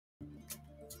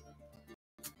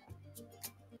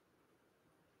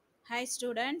Hi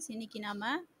students, இன்னைக்கு நாம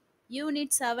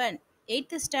unit 7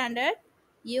 8th standard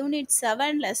unit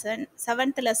 7 lesson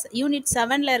 7th lesson unit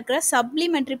 7ல இருக்கிற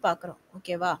supplementary பார்க்குறோம்.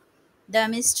 ஓகேவா? The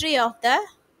mystery of the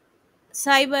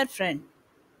cyber friend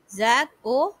jack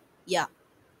ஓ யா.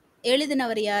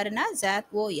 எழுதினவர் யாருன்னா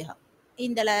ஜாக் ஓ யா.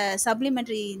 இந்த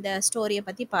சப்ளிமெண்டரி இந்த ஸ்டோரியை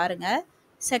பற்றி பாருங்க.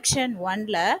 Section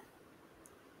 1ல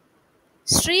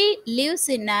Sri lives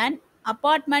in an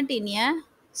apartment in a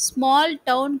small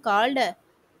town called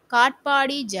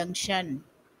Katpadi junction.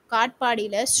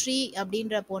 காட்பாடியில் Sri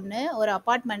அப்படின்ற பொண்ணு ஒரு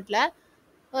அப்பார்ட்மெண்ட்டில்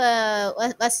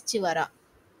வசிச்சு வரா.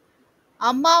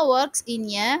 அம்மா works in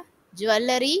a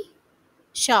jewellery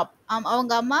shop.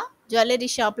 அவங்க அம்மா ஜுவல்லரி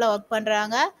ஷாப்பில் ஒர்க்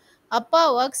பண்ணுறாங்க. அப்பா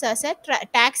ஒர்க்ஸ் அஸ் அ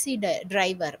டாக்ஸி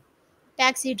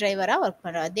டிரைவராக ஒர்க்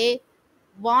பண்ணுறாங்க. They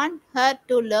want her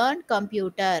to learn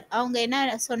computer. அவங்க என்ன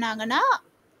சொன்னாங்கன்னா,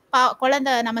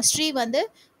 குழந்தை நம்ம ஸ்ரீ வந்து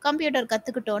கம்ப்யூட்டர்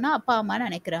கற்றுக்கிட்டோன்னு அப்பா அம்மா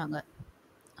நினைக்கிறாங்க.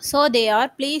 So they are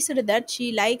pleased that she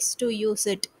likes to use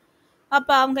it.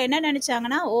 அப்போ அவங்க என்ன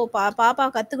நினச்சாங்கன்னா, பாப்பா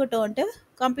கற்றுக்கிட்டோன்ட்டு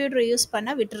கம்ப்யூட்டர் யூஸ்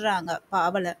பண்ண விட்டுறாங்க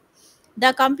அவளை. The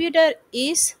computer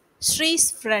is ஸ்ரீஸ்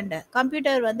friend.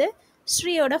 Computer வந்து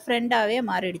ஸ்ரீயோட ஃப்ரெண்டாகவே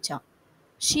மாறிடுச்சான்.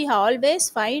 She always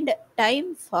find time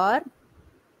for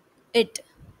it.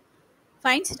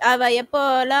 அவள்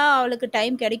எப்போல்லாம் அவளுக்கு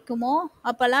டைம் கிடைக்குமோ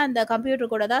அப்போல்லாம் அந்த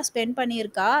கம்ப்யூட்டர் கூட தான் ஸ்பெண்ட்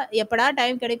பண்ணியிருக்கா. எப்படா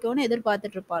டைம் கிடைக்கும்னு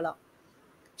எதிர்பார்த்துட்ருப்பாளாம்.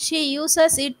 She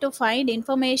uses it to find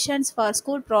information for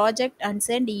school project and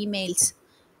send emails.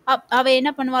 அவள் என்ன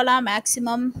பண்ணுவாளாம்,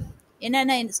 மேக்ஸிமம்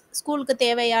என்னென்ன ஸ்கூலுக்கு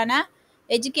தேவையான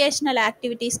எஜுகேஷ்னல்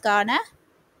ஆக்டிவிட்டீஸ்க்கான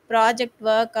ப்ராஜெக்ட்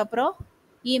ஒர்க், அப்புறம்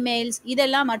இமெயில்ஸ்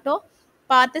இதெல்லாம் மட்டும்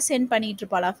பார்த்து சென்ட் பண்ணிகிட்டு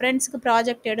இருப்பாளாம். ஃப்ரெண்ட்ஸுக்கு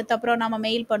ப்ராஜெக்ட் எடுத்த அப்புறம் நம்ம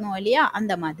மெயில் பண்ணுவோம் இல்லையா,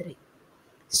 அந்த மாதிரி.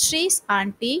 ஸ்ரீஸ்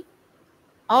aunty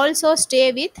also stay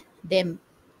with them.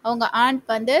 அவங்க ஆண்ட்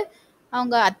வந்து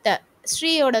அவங்க அத்தை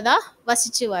ஸ்ரீயோட தான்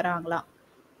வசித்து வராங்களாம்.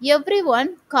 எவ்ரி ஒன்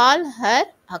கால் ஹர்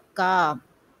அக்கா.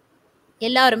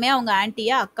 எல்லாருமே அவங்க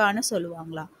ஆன்ட்டியை அக்கான்னு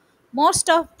சொல்லுவாங்களாம்.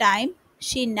 Most of time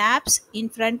she knobs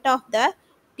in front of the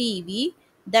TV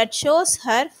that shows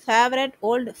her favourite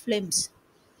old films.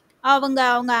 அவங்க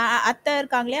அத்தை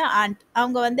இருக்காங்களே ஆண்ட்,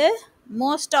 அவங்க வந்து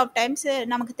மோஸ்ட் ஆஃப் டைம்ஸ்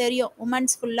நமக்கு தெரியும்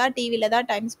உமன்ஸ் ஃபுல்லாக டிவியில் தான்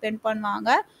டைம் ஸ்பெண்ட்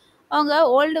பண்ணுவாங்க. அவங்க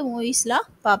old மூவிஸ்லாம்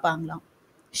பார்ப்பாங்களாம்.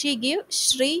 She give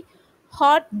Sri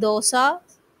hot dosa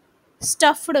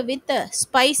stuffed with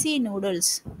spicy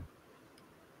noodles.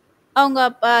 அவங்க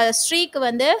ஸ்ரீக்கு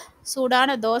வந்து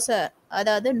சூடான தோசை,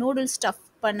 அதாவது நூடுல்ஸ் ஸ்டஃப்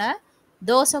பண்ண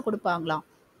dosa கொடுப்பாங்களாம்.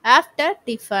 After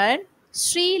tiffin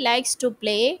Sri likes to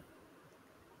play.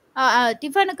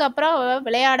 டிஃபனுக்கு அப்புறம்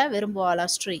விளையாட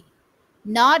விரும்புவாளாம் Sri.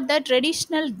 Not the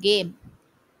traditional game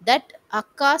that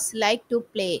அக்காஸ் like to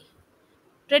play.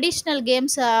 Traditional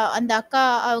games அந்த அக்கா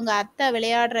அவங்க அத்தை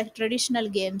விளையாடுற ட்ரெடிஷ்னல்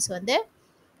கேம்ஸ் வந்து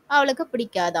அவளுக்கு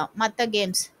பிடிக்காதான். மற்ற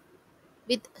games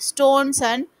with stones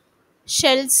and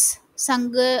shells,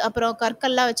 சங்கு அப்புறம்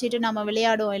கற்கள்லாம் வச்சுட்டு நம்ம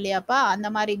விளையாடுவோம் இல்லையாப்பா, அந்த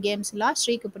மாதிரி கேம்ஸ்லாம்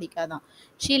ஸ்ரீக்கு பிடிக்காதான்.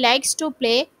 She likes to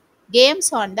play games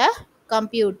on the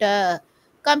computer.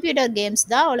 Computer games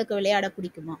தான் அவளுக்கு விளையாட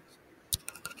பிடிக்குமா.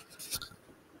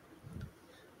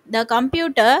 The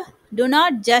computer to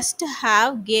not just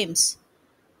have games,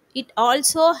 it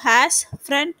also has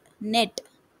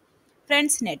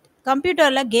friends net.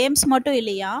 கம்ப்யூட்டரில் கேம்ஸ் மட்டும்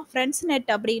இல்லையா, ஃப்ரெண்ட்ஸ் நெட்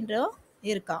அப்படின்ற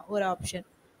இருக்கா ஒரு ஆப்ஷன்.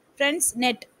 ஃப்ரெண்ட்ஸ்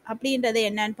நெட் அப்படின்றது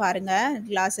என்னன்னு பாருங்கள்,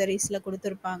 கிளாசரிஸில்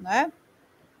கொடுத்துருப்பாங்க.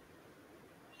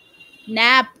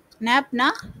 நாப்னா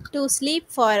to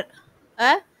sleep for a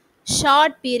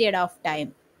short period of time,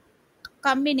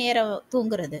 கம்மி நேரம்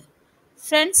தூங்குறது.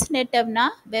 Friends நெட்டம்னா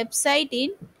website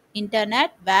in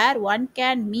internet where one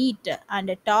can meet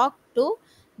and talk to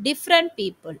different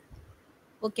people.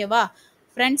 ஓகேவா?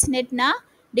 ஃப்ரெண்ட்ஸ் நெட்னா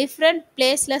டிஃப்ரெண்ட்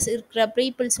பிளேஸில் இருக்கிற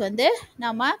பீப்புள்ஸ் வந்து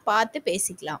நம்ம பார்த்து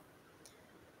பேசிக்கலாம்.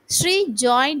 Sri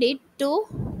joint it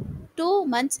 2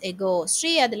 months echo.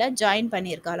 Sri அதில் ஜாயின்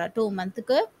பண்ணியிருக்காளா 2 months,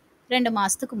 2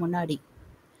 மாதத்துக்கு முன்னாடி.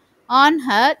 ஆன்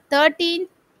ஹர் 13th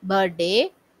பர்த்டே,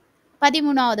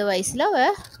 13வது வயசில்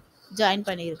அவள் ஜாயின்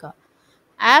பண்ணியிருக்கா.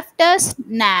 After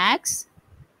snacks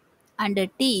and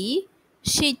tea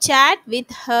she chat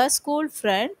with her school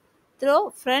friend through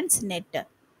friends net.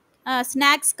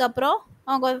 ஸ்நாக்ஸ்க்கு அப்புறம்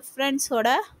அவங்க ஃப்ரெண்ட்ஸோட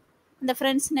அந்த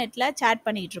ஃப்ரெண்ட்ஸ் நெட்டில் சேட்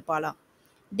பண்ணிகிட்டு இருப்பாளாம்.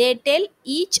 They tell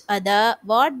each other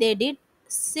what they did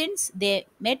since they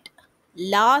மெட்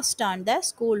last on the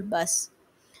school bus.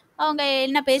 அவங்க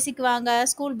என்ன பேசிக்குவாங்க,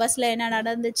 ஸ்கூல் பஸ்ஸில் என்ன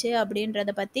நடந்துச்சு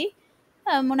அப்படின்றத பற்றி,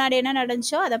 முன்னாடி என்ன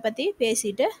நடந்துச்சோ அதை பற்றி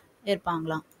பேசிட்டு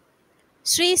இருப்பாங்களாம்.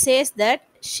 Sri says that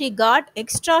she got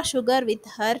extra sugar with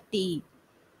her tea.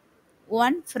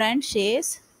 One friend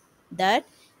says that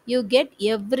you get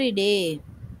every day.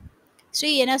 Sri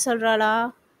என்ன சொல்கிறாளா,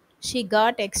 she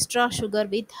got extra sugar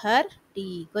with her tea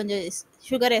கொஞ்சம்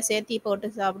சுகரை சேர்த்தி போட்டு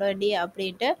சாப்பிடடி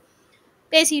அப்படின்ட்டு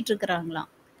பேசிட்டு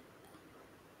இருக்கிறாங்களாம்.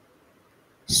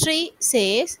 Sri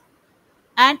chase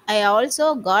and I also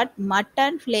got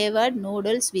mutton flavored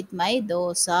noodles with my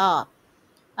dosa.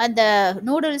 அந்த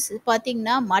noodles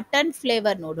பார்த்தீங்கன்னா mutton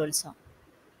flavour நூடுல்ஸாம்,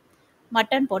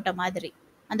 mutton போட்ட மாதிரி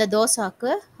அந்த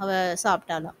தோசாக்கு அவ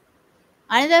சாப்பிட்டாலாம்.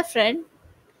 another friend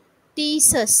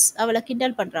teases, அவளை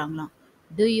கிண்டல் பண்ணுறாங்களாம்.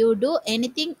 do you do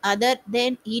anything other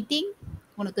than eating?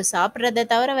 உனக்கு சாப்பிட்றத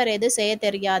தவிர வேற எதுவும் செய்ய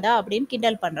தெரியாதா அப்படின்னு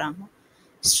கிண்டல் பண்ணுறாங்க.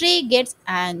 ஸ்ரீ கெட்ஸ்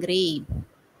ஆங்க்ரி,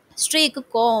 ஸ்ரீக்கு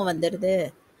கோவம் வந்துடுது.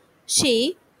 She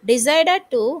decided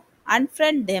to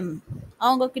unfriend them,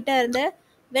 அவங்க கிட்ட இருந்து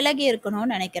விலகி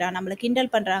இருக்கணும்னு நினைக்கிறான். நம்மளை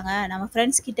கிண்டல் பண்ணுறாங்க, நம்ம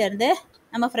ஃப்ரெண்ட்ஸ் கிட்ட இருந்து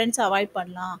நம்ம ஃப்ரெண்ட்ஸை அவாய்ட்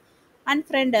பண்ணலாம்,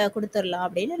 அன்ஃப்ரெண்ட் கொடுத்துடலாம்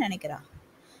அப்படின்னு நினைக்கிறான்.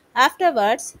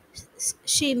 Afterwards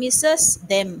she Mrs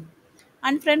them,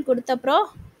 unfriend கொடுத்தப்புறம்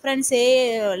ஃப்ரெண்ட்ஸே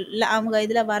அவங்க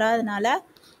இதில் வராதனால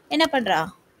என்ன பண்ணுறா,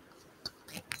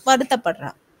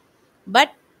 வருத்தப்படுறா.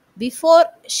 But before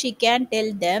she can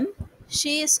tell them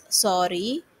she is sorry,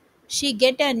 she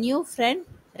get a new friend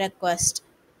request.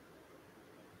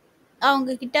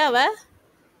 அவங்க கிட்ட அவ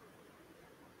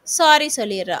சாரி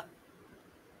சொல்லிடுறா,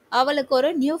 அவளுக்கு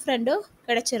ஒரு நியூ ஃப்ரெண்டும்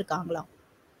கிடைச்சிருக்காங்களாம்.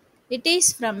 It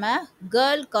is from a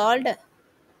girl called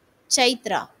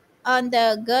Chaitra, அந்த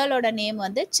கேர்ளோட நேம்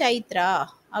வந்து சைத்ரா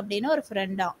அப்படின்னு ஒரு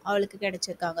ஃப்ரெண்டாம் அவளுக்கு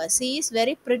கிடைச்சிருக்காங்க. C is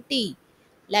very pretty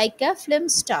like a film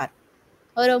star,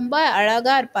 ரொம்ப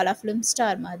அழகாக இருப்பாளா ஃபிலிம்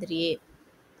ஸ்டார் மாதிரியே.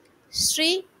 Sri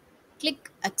click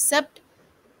accept,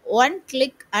 one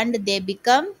click and they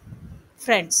become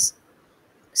friends.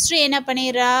 Sri என்ன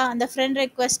பண்ணிடுறா, அந்த ஃப்ரெண்ட்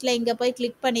ரெக்வஸ்ட்டில் இங்கே போய்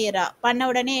கிளிக் பண்ணிடுறா. பண்ண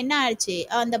உடனே என்ன ஆயிடுச்சு,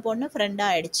 அந்த பொண்ணு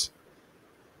ஃப்ரெண்டாக ஆயிடுச்சு.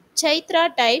 Chaitra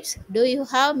types, two you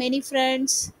have many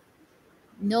friends?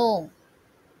 No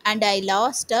and I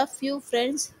last a few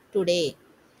friends today.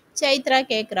 Chaitra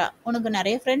கேட்குறா, உனக்கு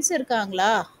நிறைய ஃப்ரெண்ட்ஸ்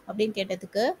இருக்காங்களா அப்படின்னு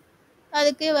கேட்டதுக்கு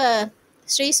அதுக்கு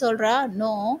ஸ்ரீ சொல்கிறா,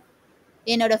 நோ,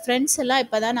 என்னோட ஃப்ரெண்ட்ஸ் எல்லாம்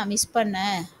இப்போ தான் நான் மிஸ்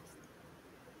பண்ணேன்.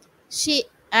 She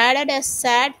added a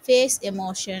chat face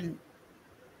emotion,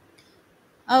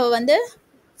 அவள் வந்து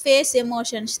ஃபேஸ்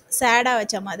எமோஷன்ஸ் சேடாக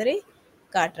வச்ச மாதிரி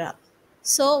காட்டுறா.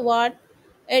 So what,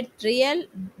 it real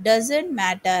doesn't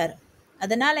matter,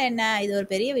 அதனால் என்ன, இது ஒரு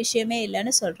பெரிய விஷயமே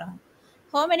இல்லைன்னு சொல்கிறான்.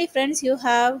 How many friends you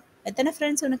have, எத்தனை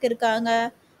ஃப்ரெண்ட்ஸ் உனக்கு இருக்காங்க?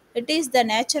 It is the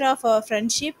nature of our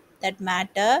friendship that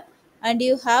matter and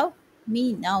you have me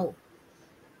now.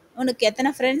 உனக்கு எத்தனை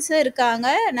ஃப்ரெண்ட்ஸு இருக்காங்க,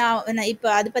 நான் இப்போ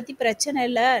அதை பற்றி பிரச்சனை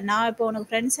இல்லை, நான் இப்போ உனக்கு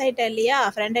ஃப்ரெண்ட்ஸ் ஆகிட்டேன் இல்லையா,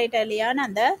 ஃப்ரெண்ட் ஆகிட்டேன் இல்லையான்னு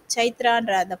அந்த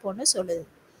சைத்ரான்ற அந்த பொண்ணு சொல்லுது.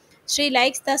 Sri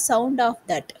likes the sound of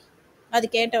that, அது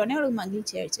கேட்டவுடனே அவளுக்கு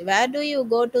மகிழ்ச்சி ஆயிடுச்சு. வேர் to you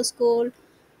go to school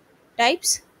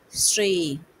types Sri.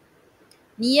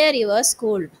 Near your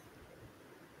school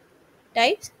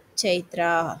types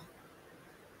Chaitra.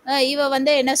 இவ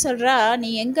வந்து என்ன சொல்கிறா,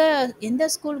 நீ எந்த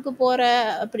ஸ்கூலுக்கு போகிற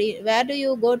அப்படி, வேர் to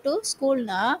you go to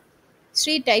ஸ்கூல்னா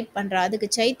Sri type பண்ணுறா. அதுக்கு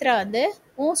சைத்ரா வந்து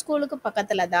உன் ஸ்கூலுக்கு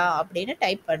பக்கத்தில் தான் அப்படின்னு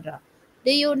டைப் பண்ணுறா.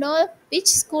 To you know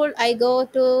which school I go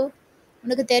to,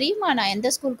 உனக்கு தெரியுமா நான் எந்த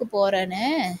ஸ்கூலுக்கு போகிறேன்னு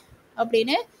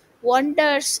அப்படின்னு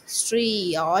ஒண்டர்ஸ் ஸ்ரீ,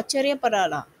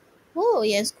 ஆச்சரியப்படுறாளாம். ஓ,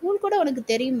 என் ஸ்கூல் கூட உனக்கு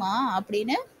தெரியுமா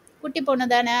அப்படின்னு. குட்டி பொண்ணு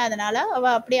தானே, அதனால்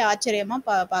அவள் அப்படியே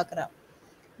ஆச்சரியமாக பார்க்குறா.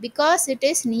 Because it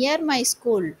is near my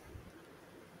school,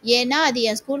 ஏன்னா அது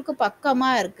என் ஸ்கூலுக்கு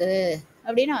பக்கமாக இருக்குது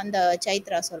அப்படின்னு அந்த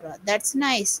சைத்ரா சொல்கிறா. That's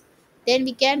nice, then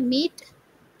we can meet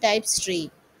type Sri.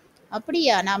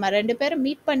 அப்படியா, நாம் ரெண்டு பேரும்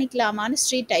மீட் பண்ணிக்கலாமான்னு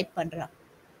ஸ்ரீ டைப் பண்ணுறா.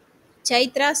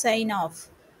 சைத்ரா சைன் ஆஃப்,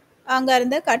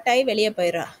 அங்கேருந்து கட்டாயி வெளியே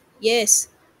போயிடுறா. Yes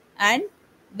and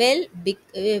well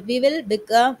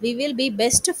we will be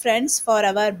best friends for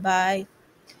our பாய்.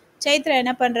 சைத்ரா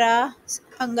என்ன பண்ணுறா,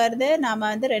 அங்கேருந்து நாம்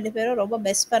வந்து ரெண்டு பேரும் ரொம்ப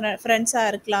பெஸ்ட்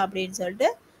ஃப்ரெண்ட்ஸாக இருக்கலாம் அப்படின்னு சொல்லிட்டு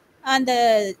அந்த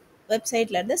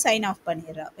வெப்சைட்லேருந்து சைன் ஆஃப்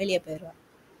பண்ணிடுறா, வெளியே போயிடுறா.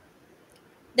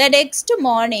 The next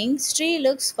morning Sri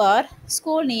looks for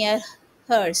school near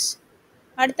hertz.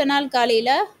 அடுத்த நாள்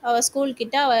காலையில் அவள்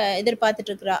ஸ்கூல்கிட்ட அவள்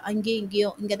எதிர்பார்த்துட்ருக்குறா, அங்கேயும்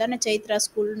இங்கேயும், இங்கே தானே சைத்ரா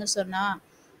ஸ்கூல்னு சொன்னா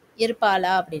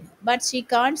இருப்பாளா அப்படின்னு. But she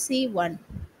can't see one,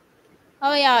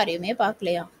 அவள் யாரையுமே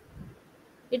பார்க்கலையா.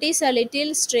 It is a little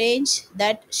strange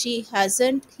that she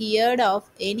hasn't heard of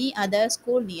any other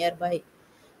school nearby.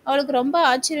 அவளுக்கு ரொம்ப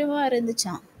ஆச்சரியமாக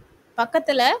இருந்துச்சான்,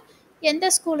 பக்கத்தில் எந்த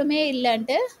ஸ்கூலுமே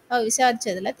இல்லைன்ட்டு அவள்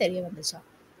விசாரித்ததில் தெரிய வந்துச்சான்.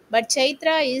 But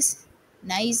Chaitra is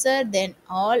NISER then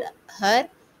all her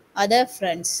other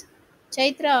friends.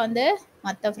 Chaitra வந்து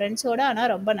மற்ற ஃப்ரெண்ட்ஸோடு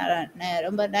ஆனால்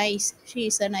ரொம்ப nice, she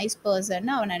is a nice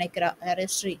பர்சன்னு அவன் நினைக்கிறா. யார்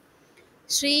Sri.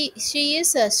 She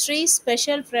is Sri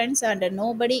special friends and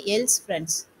nobody else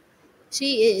friends.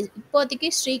 இப்போதைக்கு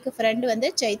ஸ்ரீக்கு ஃப்ரெண்டு வந்து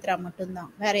சைத்ரா மட்டும்தான்,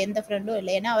 வேறு எந்த ஃப்ரெண்டும்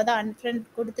இல்லை, ஏன்னா அவள் தான் அன்ஃப்ரெண்ட்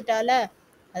கொடுத்துட்டால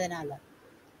அதனால்.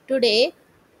 Today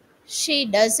she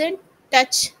doesn't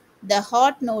touch the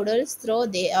hot noodles though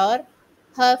they are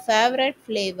her favorite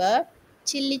flavor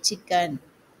chili chicken.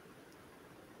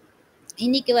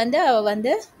 இன்னைக்கு வந்து அவ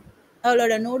வந்து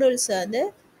அவளோட நூடுல்ஸ் வந்து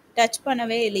டச்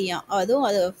பண்ணவே இல்லையாம். அதுவும்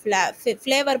அது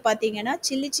ஃப்ளேவர் பார்த்தீங்கன்னா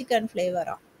சில்லி சிக்கன்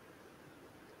ஃப்ளேவரா.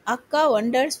 அக்கா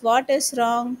ஒண்டர்ஸ் வாட் இஸ்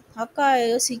ராங். அக்கா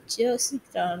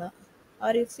யோசிக்கிறாளா.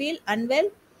 Are you feel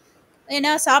unwell.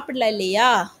 ஏன்னா சாப்பிடல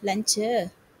இல்லையா லஞ்சு.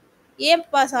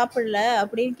 ஏன்ப்பா சாப்பிடல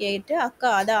அப்படின்னு கேட்டு அக்கா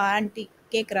அதான் ஆன்ட்டி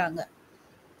கேட்குறாங்க.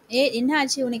 என்ன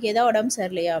ஆச்சு உனக்கு ஏதோ உடம்பு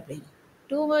சரியில்லையா அப்படின்னு.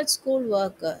 Too much school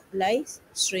work lies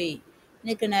Sri.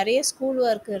 எனக்கு நிறைய ஸ்கூல்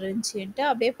ஒர்க் இருந்துச்சுன்ட்டு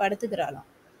அப்படியே படுத்துக்கிறாளாம்.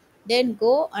 தென்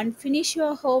go and finish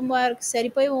your homework. சரி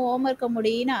போய் உன் ஹோம்ஒர்க்கை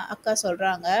முடியின்னு அக்கா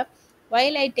சொல்கிறாங்க.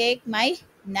 வைல் ஐ டேக் மை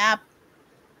நாப்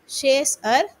ஷேஸ்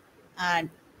அர்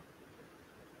அண்ட்.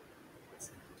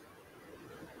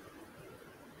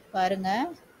 பாருங்க,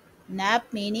 நாப்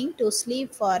meaning to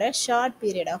sleep for a short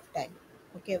period of time.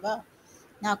 ஓகேவா.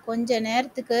 நான் கொஞ்ச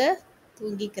நேரத்துக்கு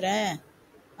தூங்கிக்கிறேன்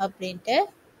அப்படின்ட்டு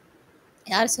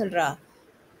யார் சொல்கிறா.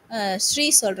 ஸ்ரீ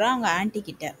சொல்கிறா அவங்க ஆன்ட்டி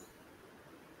கிட்ட.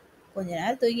 கொஞ்ச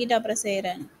நேரம் தூங்கிட்டு அப்புறம்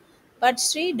செய்கிறேன்னு. But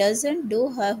Sri doesn't two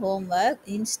her homework.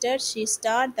 Instead she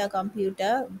start the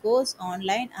computer, cos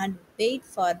online and wait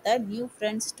for the new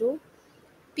friends to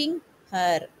ping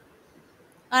her.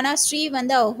 ஆனால் ஸ்ரீ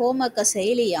வந்து அவள் ஹோம்ஒர்க்கை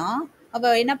செய்யலையாம்.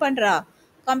 அவள் என்ன பண்ணுறா,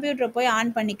 கம்ப்யூட்டரை போய்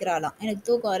ஆன் பண்ணிக்கிறாளாம். எனக்கு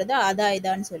தூக்கம் வருது அதான்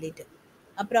இதான்னு சொல்லிட்டு.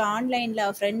 அப்புறம் ஆன்லைனில்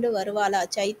அவள் ஃப்ரெண்டு வருவாளா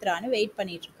சைத்ரான்னு wait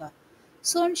பண்ணிகிட்ருக்கா.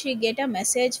 Soon she get a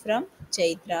message from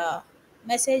Chaitra.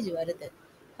 Message வருது.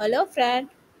 Hello friend,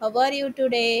 how are you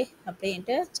today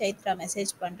அப்படின்ட்டு சைத்ரா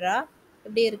மெசேஜ் பண்ணுறா.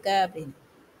 எப்படி இருக்க அப்படின்னு.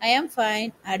 ஐ am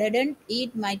fine, I didn't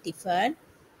eat my tiffin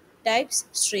types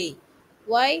Sri.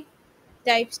 Y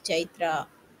types Chaitra.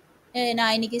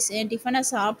 நான் இன்னைக்கு டிஃபனை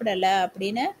சாப்பிடலை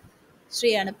அப்படின்னு ஸ்ரீ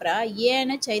அனுப்புகிறா.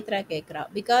 ஏன்னு சைத்ரா கேட்குறா.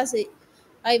 Because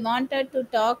I wanted to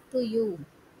talk to you.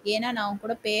 ஏன்னா நான் உன்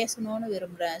கூட பேசணும்னு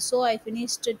விரும்புகிறேன். So I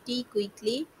finished tea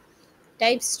quickly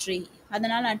type Sri.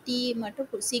 அதனால் நான் டீ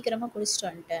மட்டும் சீக்கிரமாக குடிச்சிட்டு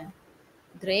வந்துட்டேன்.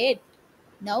 Great,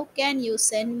 now can you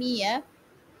send me a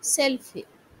selfie.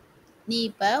 நீ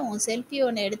இப்போ உன் செல்ஃபி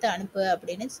ஒன்று எடுத்து அனுப்பு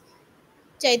அப்படின்னு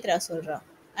சைத்ரா சொல்கிறான்.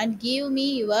 And give me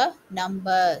your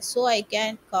number so I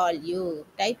can call you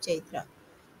type Chaitra.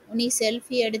 நீ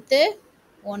செல்ஃபி எடுத்து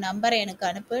உன் நம்பரை எனக்கு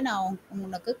அனுப்பு, நான்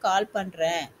உனக்கு கால்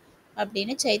பண்ணுறேன்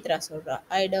அப்படின்னு சைத்ரா சொல்கிறா.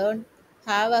 I don't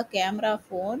have a camera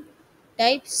phone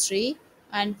type Sri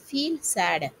and feel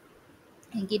sad.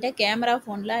 என்கிட்ட கேமரா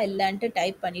ஃபோன்லாம் இல்லைன்ட்டு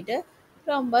டைப் பண்ணிவிட்டு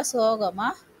ரொம்ப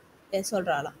சோகமாக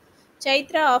சொல்கிறாளாம்.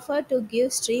 Chaitra offer to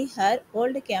give Sri her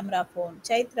old camera phone.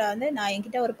 Chaitra வந்து நான்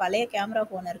என்கிட்ட ஒரு பழைய கேமரா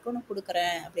ஃபோன் இருக்குன்னு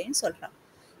கொடுக்குறேன் அப்படின்னு சொல்கிறான்.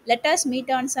 Lettuce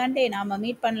meet on Sunday. நாம்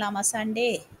மீட் பண்ணலாமா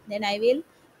Sunday. Then I will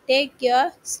take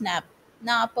your snap.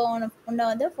 நான் அப்போ உன்னை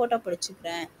வந்து photo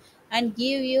பிடிச்சிக்கிறேன். And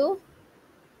give you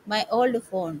my old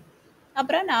phone.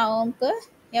 அப்புறம் நான் உனக்கு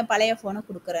என் பழைய ஃபோனை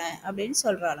கொடுக்குறேன் அப்படின்னு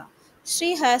சொல்கிறாளாம். Sri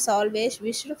has always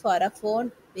விஷ்டு for a phone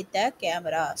with a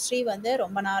camera. Sri வந்து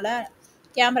ரொம்ப நாளாக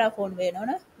கேமரா ஃபோன்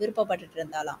வேணும்னு விருப்பப்பட்டுட்டு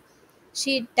இருந்தாலாம்.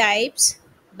 She types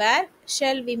where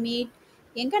shall we meet.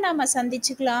 எங்கே நம்ம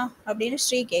சந்திச்சுக்கலாம் அப்படின்னு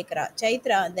ஸ்ரீ கேட்குறா.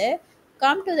 சைத்ரா வந்து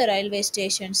come to the railway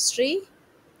station Sri.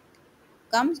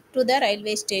 Come to the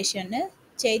railway ஸ்டேஷன்னு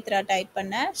Chaitra type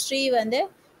பண்ண. ஸ்ரீ வந்து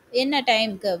என்ன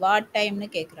டைமுக்கு வாட் டைம்னு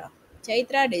கேட்குறா.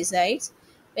 Chaitra decides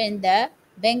when the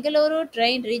Bengaluru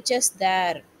train reaches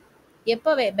தேர்.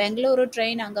 எப்போ பெங்களூரு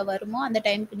ட்ரெயின் அங்கே வருமோ அந்த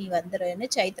டைமுக்கு நீ வந்துடுன்னு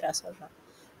சைத்ரா சொல்கிறான்.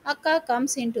 அக்கா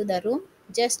comes in to the room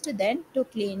just then to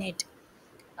clean it.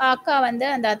 அக்கா வந்து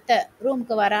அந்த அத்தை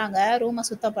ரூமுக்கு வராங்க ரூமை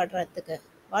சுத்தப்படுறதுக்கு.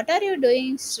 What are you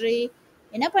doing Sri.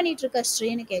 என்ன பண்ணிகிட்ருக்க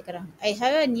ஸ்ரீன்னு கேட்குறாங்க. I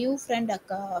have a new friend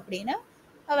அக்கா அப்படின்னு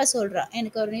அவள் சொல்கிறா.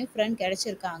 எனக்கு ஒரு நியூ ஃப்ரெண்ட்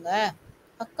கிடச்சிருக்காங்க.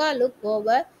 அக்கா look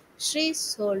over Sri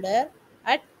shoulder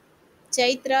at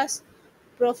சைத்ராஸ்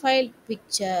profile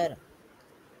picture.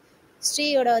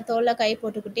 ஸ்ரீயோட தோளில் கை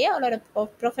போட்டுக்கிட்டே அவளோட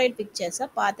profile பிக்சர்ஸை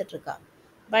பார்த்துட்ருக்கா.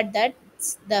 But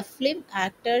that's the film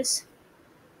actors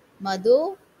மது.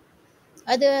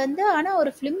 அது வந்து ஆனால்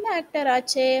ஒரு ஃபிலிம் ஆக்டர்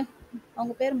ஆச்சே,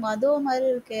 அவங்க பேர் மதோ மாதிரி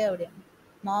இருக்கே அப்படின்னு.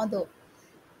 மாதோ.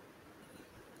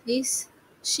 Is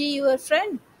she your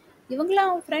friend. இவங்களாம்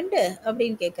அவன் ஃப்ரெண்டு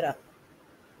அப்படின்னு கேட்குறா.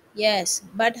 Yes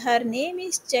but her name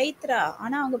is Chaitra.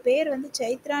 ஆனால் அவங்க பேர் வந்து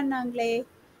சைத்ரான்னாங்களே.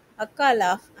 அக்கா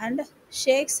laugh and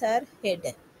shakes her head.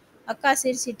 அக்கா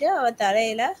சிரிச்சிட்டு அவள்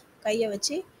தலையில் கையை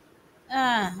வச்சு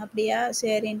அப்படியா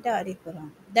சரின்ட்டு ஆடி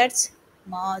போகிறான். தட்ஸ்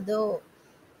மாதோ.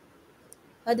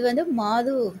 அது வந்து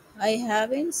மாது. ஐ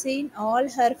ஹாவன் சீன் ஆல்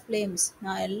ஹர் ஃபிலிம்ஸ்.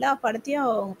 நான் எல்லா படத்தையும்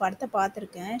அவங்க படத்தை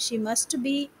பார்த்துருக்கேன். She must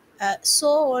be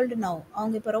so old now.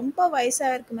 அவங்க இப்போ ரொம்ப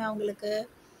வயசாக இருக்குமே அவங்களுக்கு.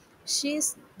 She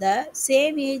is the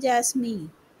same age as me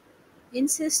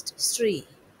insist Sri.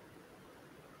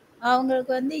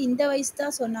 அவங்களுக்கு வந்து இந்த வயசு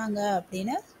தான் சொன்னாங்க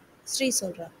அப்படின்னு ஸ்ரீ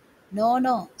சொல்றா. No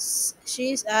no, she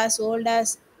is as old as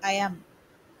I am.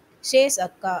 ஷேஸ்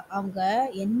அக்கா அவங்க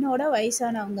என்னோட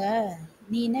வயசானவங்க.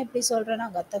 நீ என்ன இப்படி சொல்றேன்னு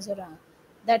அவங்க அத்தை சொல்றாங்க.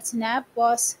 That snap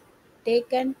was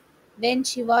taken when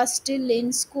she was still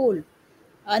in school.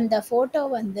 அந்த ஃபோட்டோ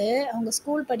வந்து அவங்க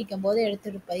ஸ்கூல் படிக்கும்போது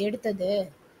எடுத்தது.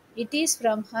 It is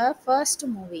from her first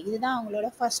movie. இதுதான் அவங்களோட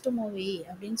ஃபர்ஸ்ட் மூவி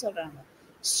அப்படின்னு சொல்றாங்க.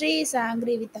 ஸ்ரீ இஸ்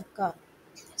ஆங்கிரி வித் அக்கா.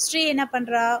 ஸ்ரீ என்ன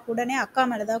பண்றா? உடனே அக்கா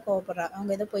மேல தான் கோவப்படுறா.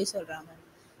 அவங்க ஏதோ பொய் சொல்றாங்க.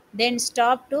 தென்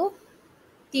stop to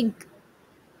think.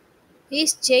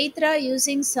 Is Chaitra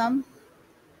using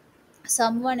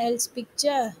someone else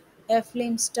picture? A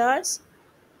film stars?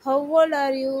 How old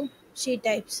are you? She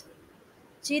types.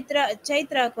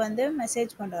 சைத்ராக்கு வந்து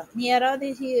மெசேஜ் பண்ணுறா. நீ யாராவது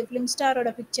ஃபிலிம்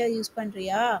ஸ்டாரோட பிக்சர் யூஸ்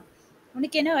பண்ணுறியா?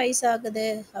 உனக்கு என்ன வயசு ஆகுது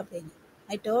அப்படின்னு.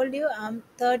 I told you I'm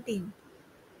 13.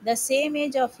 The same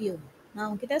age of you. நான்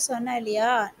உன்கிட்ட சொன்னேன்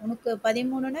இல்லையா, உனக்கு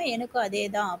 13னா எனக்கும் அதே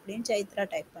தான் அப்படின்னு சைத்ரா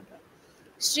டைப் பண்ணுறான்.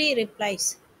 Sri replies,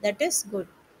 that is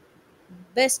good.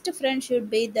 Best friend should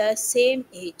be the same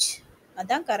age.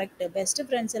 அதான் கரெக்டு. பெஸ்ட்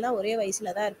ஃப்ரெண்ட்ஸ் எல்லாம் ஒரே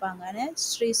வயசில் தான் இருப்பாங்கன்னு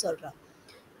ஸ்ரீ சொல்கிறான்.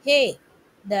 ஹே,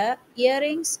 த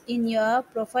earrings in your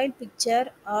profile picture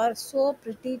R so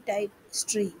pretty type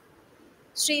Sri.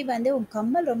 Sri வந்து உன்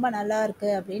கம்மல் ரொம்ப நல்லா இருக்கு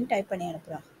அப்படின்னு டைப் பண்ணி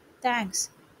அனுப்புகிறான். Thanks,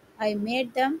 I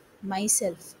made them my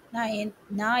self.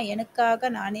 நான் எனக்காக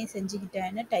நானே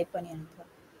செஞ்சுக்கிட்டேன்னு டைப் பண்ணி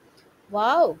அனுப்புகிறேன்.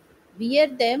 Wow,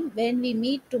 wear them when we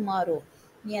meet tomorrow.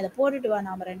 நீ அதை போட்டுட்டு வா,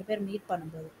 நாம் 2 பேரும் மீட்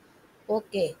பண்ணும்போது.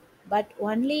 Okay, but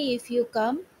only if you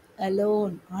come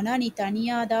alone. ஆனால் நீ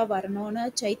தனியாக தான் வரணும்னு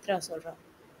சைத்ரா சொல்கிறான்.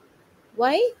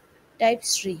 Y type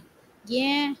Sri.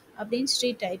 ஏன் அப்படின்னு ஸ்ரீ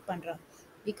டைப் பண்ணுறான்.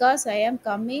 பிகாஸ் ஐ ஆம்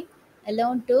coming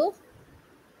alone to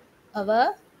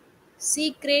our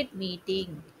secret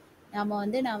meeting. நாம்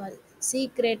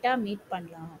சீக்ரெட்டாக மீட்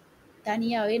பண்ணலாம்.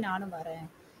 தனியாகவே நானும் வரேன்.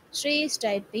 Sri is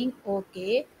typing okay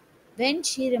when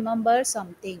she remember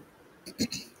something.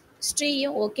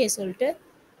 ஸ்ரீயும் okay சொல்லிட்டு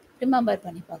ரிமெம்பர்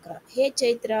பண்ணி பார்க்குறா. ஹே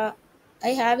சைத்ரா,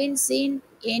 ஐ ஹாவின் scene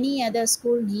any other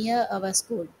school near அவர்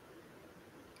ஸ்கூல்.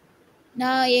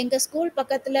 நான் எங்கள் ஸ்கூல்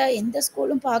பக்கத்தில் எந்த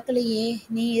ஸ்கூலும் பார்க்கலையே.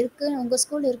 நீ உங்கள்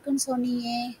ஸ்கூல் இருக்குன்னு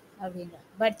சொன்னியே அப்படின்னா.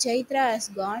 But Chaitra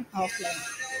has gone offline.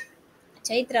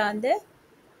 Chaitra வந்து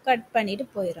கட் பண்ணிட்டு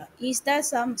போயிடறா. Is the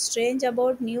some strange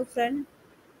about new friend?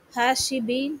 Has she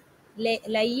been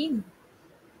lying?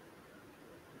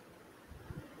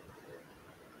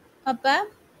 அப்போ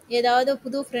ஏதாவது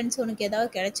புது ஃப்ரெண்ட்ஸ் உனக்கு ஏதாவது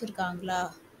கிடைச்சிருக்காங்களா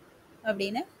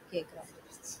அப்படின்னு கேட்குறான்.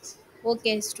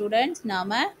 ஓகே ஸ்டூடெண்ட்ஸ்,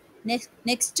 நாம்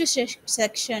நெக்ஸ்ட்டு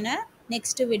செக்ஷனை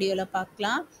நெக்ஸ்ட்டு வீடியோவில்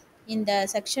பார்க்கலாம். இந்த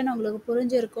செக்ஷன் உங்களுக்கு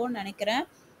புரிஞ்சிருக்கும்னு நினைக்கிறேன்.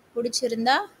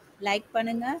 பிடிச்சிருந்தா லைக்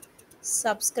பண்ணுங்கள்,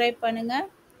 சப்ஸ்கிரைப் பண்ணுங்கள்,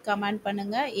 கமெண்ட்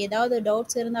பண்ணுங்கள். ஏதாவது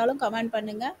டவுட்ஸ் இருந்தாலும் கமெண்ட்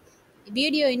பண்ணுங்கள்.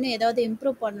 வீடியோ இன்னும் ஏதாவது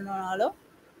இம்ப்ரூவ் பண்ணணுன்னாலும்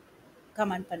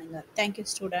கமெண்ட் பண்ணுங்கள். Thank you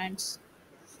students.